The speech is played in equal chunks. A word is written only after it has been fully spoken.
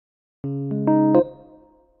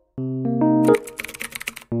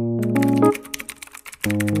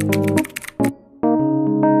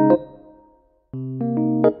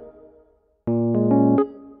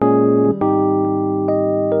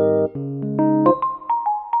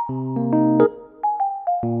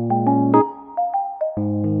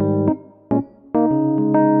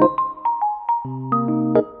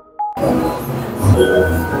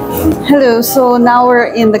Hello, so now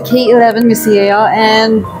we're in the K11 Musea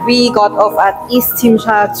and we got off at East Tsim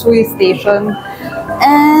Sha Tsui station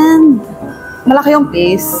and malaki yung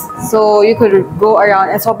place, so you could go around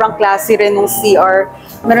and sobrang classy rin ng CR.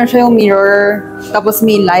 Meron siya yung mirror, tapos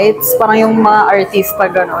may lights, parang yung mga artista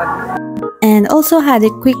ganon. And also had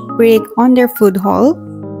a quick break on their food hall.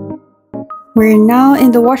 We're now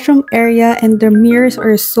in the washroom area and the mirrors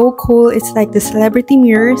are so cool, it's like the celebrity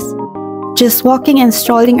mirrors. Just walking and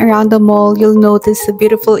strolling around the mall, you'll notice the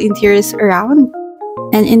beautiful interiors around.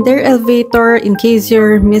 And in their elevator, in case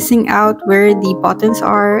you're missing out where the buttons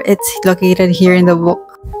are, it's located here in the book.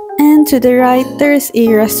 And to the right, there's a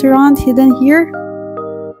restaurant hidden here.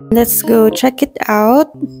 Let's go check it out.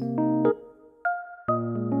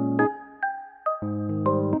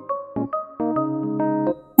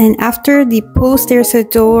 And after the post, there's a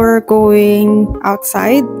door going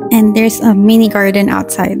outside, and there's a mini garden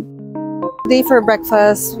outside. Today for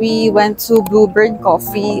breakfast, we went to Bluebird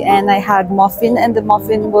Coffee and I had muffin, and the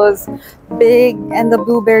muffin was big and the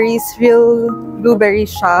blueberries, real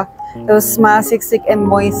blueberries siya. It was masiksik and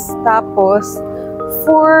moist. Tapos,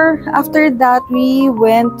 after that, we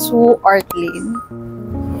went to Art Lane.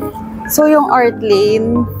 So yung Art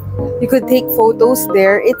Lane, you could take photos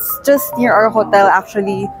there. It's just near our hotel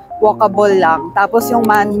actually, walkable lang. Tapos yung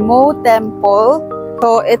Manmo Temple,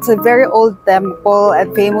 so it's a very old temple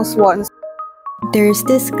and famous one. There's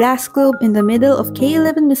this glass globe in the middle of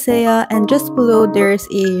K11 Musea, and just below there's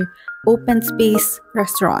a open space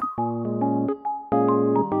restaurant.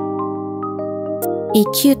 A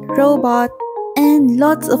cute robot, and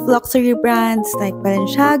lots of luxury brands like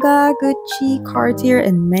Balenciaga, Gucci, Cartier,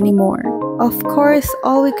 and many more. Of course,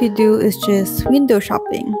 all we could do is just window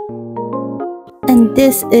shopping. And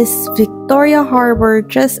this is Victoria Harbour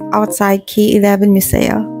just outside K11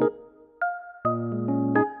 Musea.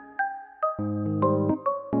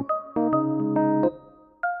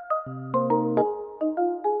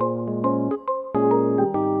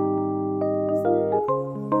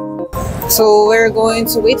 So we're going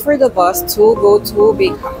to wait for the bus to go to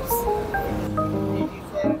Big House.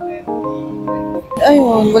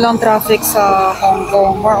 Ayun, walang traffic sa Hong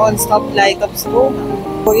Kong. More on stoplight of slow.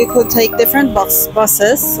 So you could take different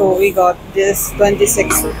buses. So we got this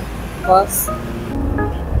 26 bus.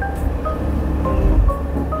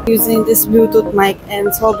 Using this Bluetooth mic and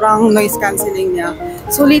sobrang noise cancelling niya.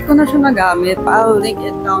 So late ko na siya nagamit. I'll link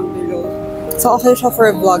it down below. So okay siya for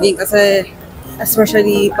vlogging kasi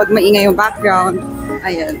especially pag maingay yung background.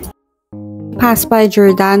 Ayan. Pass by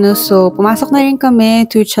Giordano, so pumasok na rin kami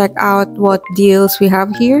to check out what deals we have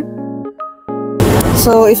here.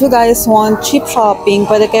 So if you guys want cheap shopping,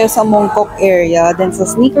 pwede kayo sa Mongkok area, then sa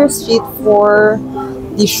Sneaker Street for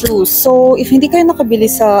the shoes. So if hindi kayo nakabili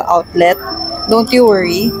sa outlet, don't you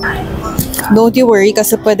worry. Don't you worry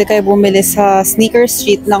kasi pwede kayo bumili sa Sneaker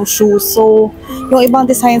Street ng shoes. So yung ibang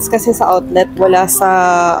designs kasi sa outlet, wala sa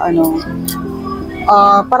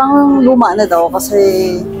parang luma na daw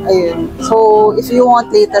kasi ayun. So if you want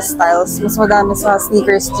latest styles, mas madami sa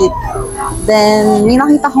Sneaker Street. Then may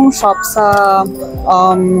nakita kong shop sa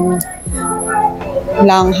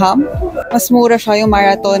Langham. Mas mura siya yung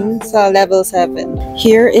Marathon sa level 7.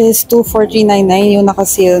 Here is 243.99 yung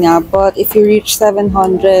naka-sale niya, but if you reach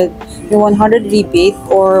 700, yung 100 rebate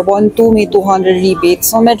or 1-2 may 200 rebate.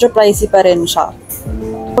 So medyo pricey pa rin siya.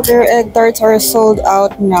 Their egg tarts are sold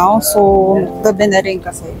out now, so gabi na rin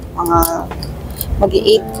kasi mga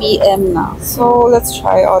mag-8 PM na. So let's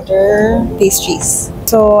try other pastries.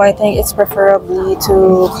 So I think it's preferably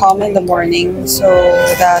to come in the morning so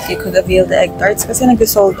that you could avail the egg tarts kasi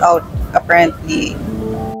nag-sold out apparently.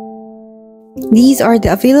 These are the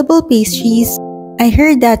available pastries. I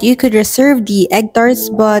heard that you could reserve the egg tarts,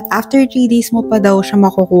 but after 3 days mo pa daw siya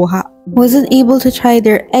makukuha. Wasn't able to try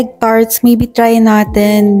their egg tarts, maybe try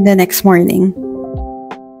natin the next morning.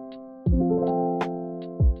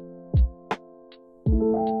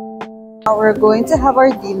 Now we're going to have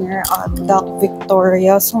our dinner at Dock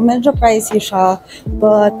Victoria. So medyo pricey siya,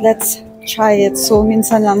 but let's try it. So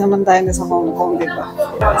minsan lang naman tayo na sa Hong Kong, diba?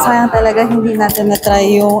 Sayang talaga hindi natin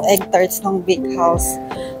na-try yung egg tarts ng Big House.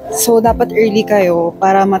 So, dapat early kayo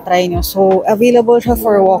para matry nyo. So, available siya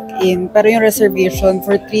for walk-in. Pero yung reservation,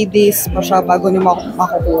 for 3 days pa siya bago nyo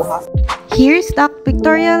makukuha. Here's Dock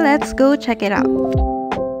Victoria. Let's go check it out.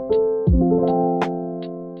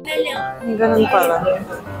 ganun pala.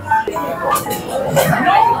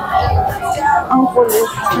 Ang kulit.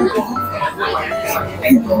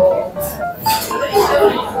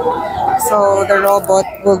 So the robot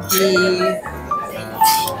will be...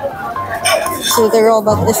 So the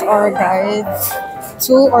robot is our guide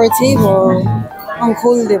to our table. Ang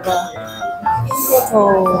cool, di ba?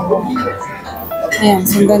 So, ayan,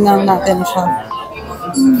 sundan lang natin siya.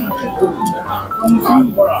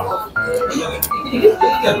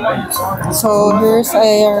 So, here's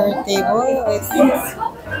our table, I think.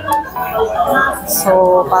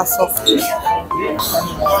 So, pasok.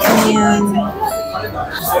 Ayan.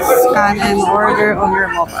 Scan and order on your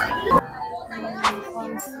mobile.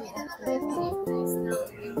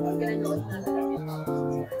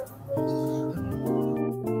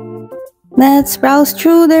 Let's browse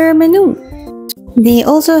through their menu. They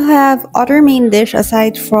also have other main dish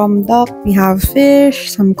aside from duck. We have fish,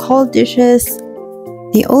 some cold dishes.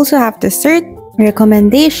 They also have dessert,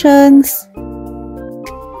 recommendations.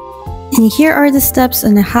 And here are the steps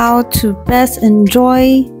on how to best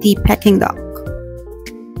enjoy the Peking duck.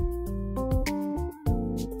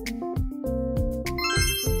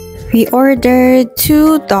 We ordered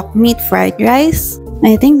 2 duck meat fried rice.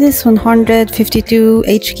 I think this 152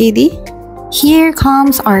 HKD. Here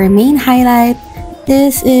comes our main highlight.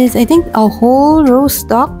 This is, I think, a whole roast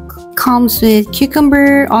duck. Comes with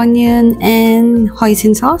cucumber, onion, and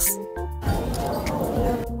hoisin sauce.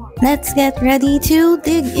 Let's get ready to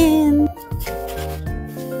dig in.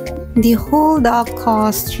 The whole duck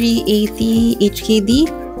costs 380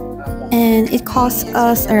 HKD. And it costs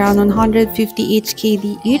us around 150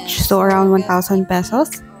 HKD each, so around 1,000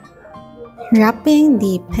 pesos. Wrapping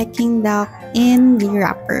the Peking duck in the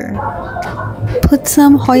wrapper. Put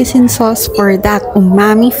some hoisin sauce for that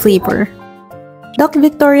umami flavor. Duck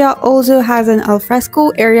Victoria also has an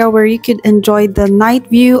alfresco area where you could enjoy the night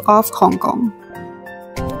view of Hong Kong.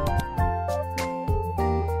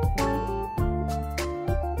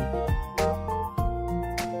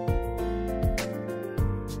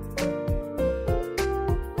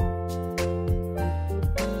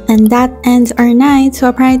 And that ends our night. So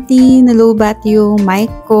apparently, nalubat yung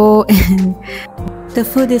mic ko and the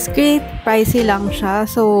food is great. Pricey lang siya.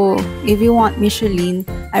 So if you want Michelin,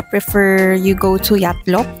 I prefer you go to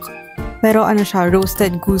Yatlok. Pero ano siya,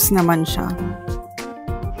 roasted goose naman siya.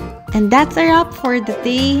 And that's a wrap for the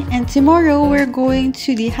day. And tomorrow, we're going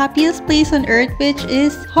to the happiest place on earth, which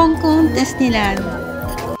is Hong Kong Disneyland.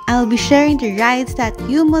 I'll be sharing the rides that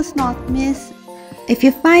you must not miss. If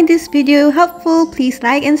you find this video helpful, please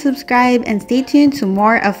like and subscribe and stay tuned to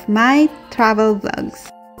more of my travel vlogs.